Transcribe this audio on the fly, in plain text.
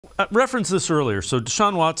referenced this earlier. So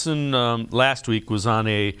Deshaun Watson last week was on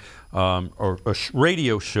a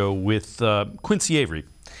radio show with Quincy Avery.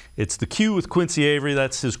 It's The Q with Quincy Avery.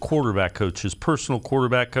 That's his quarterback coach, his personal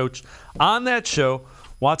quarterback coach. On that show,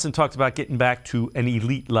 Watson talked about getting back to an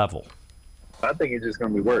elite level. I think it's just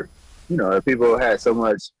going to be work. If people had so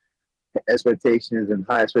much expectations and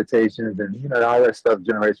high expectations and, all that stuff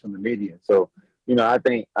generates from the media. So, I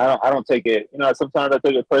think I don't take it, sometimes I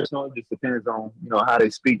take it personal. It just depends on, how they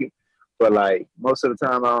speak it. But, most of the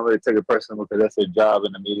time, I don't really take it personal because that's their job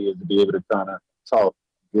in the media is to be able to kind of talk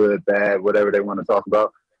good, bad, whatever they want to talk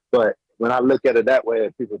about. But when I look at it that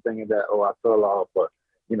way, people thinking that, I fell off or,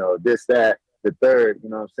 this, that, the third,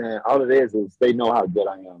 what I'm saying? All it is they know how good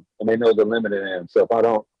I am and they know the limit I am. So if I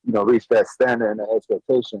don't, reach that standard and the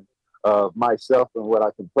expectation of myself and what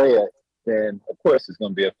I can play at, then of course it's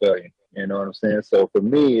going to be a failure. You know what I'm saying? So for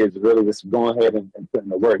me, it's really just going ahead and putting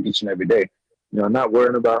the work each and every day. Not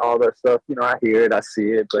worrying about all that stuff. I hear it, I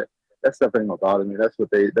see it, but that stuff ain't gonna bother me. That's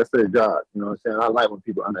their job. You know what I'm saying? I like when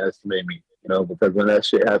people underestimate me, because when that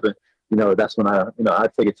shit happens, that's when I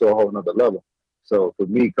take it to a whole nother level. So for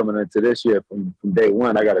me coming into this year from day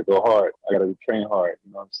one, I got to go hard. I got to train hard,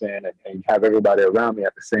 you know what I'm saying? And have everybody around me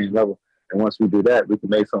at the same level. And once we do that, we can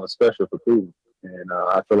make something special for Cleveland. And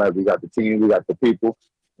I feel like we got the team, we got the people,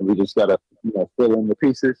 and we just got to, fill in the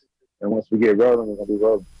pieces. And once we get rolling, we're going to be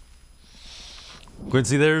rolling.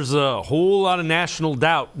 Quincy, there's a whole lot of national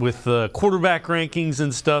doubt with quarterback rankings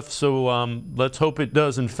and stuff, so let's hope it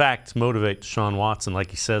does, in fact, motivate Deshaun Watson like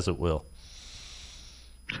he says it will.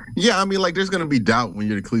 Yeah, there's going to be doubt when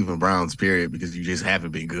you're the Cleveland Browns, period, because you just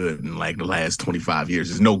haven't been good in the last 25 years.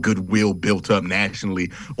 There's no goodwill built up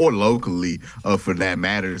nationally or locally for that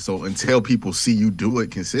matter. So until people see you do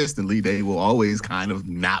it consistently, they will always kind of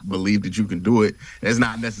not believe that you can do it. That's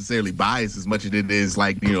not necessarily bias as much as it is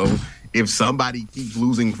if somebody keeps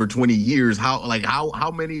losing for 20 years,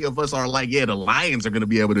 how many of us are the Lions are going to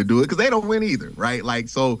be able to do it because they don't win either, right?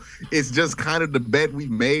 So it's just kind of the bet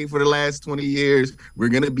we've made for the last 20 years. We're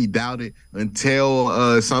going to be doubted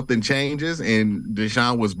until something changes, and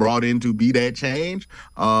Deshaun was brought in to be that change.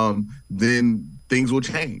 Then things will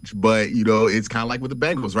change. But, it's kind of like with the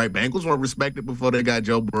Bengals, right? Bengals weren't respected before they got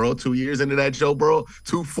Joe Burrow. 2 years into that Joe Burrow,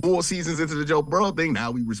 2 full seasons into the Joe Burrow thing,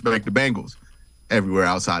 now we respect the Bengals everywhere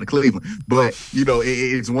outside of Cleveland. But,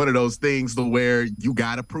 it's one of those things to where you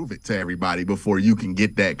got to prove it to everybody before you can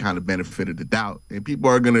get that kind of benefit of the doubt. And people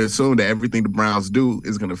are going to assume that everything the Browns do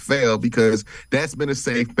is going to fail because that's been a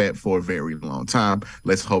safe bet for a very long time.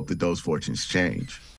 Let's hope that those fortunes change.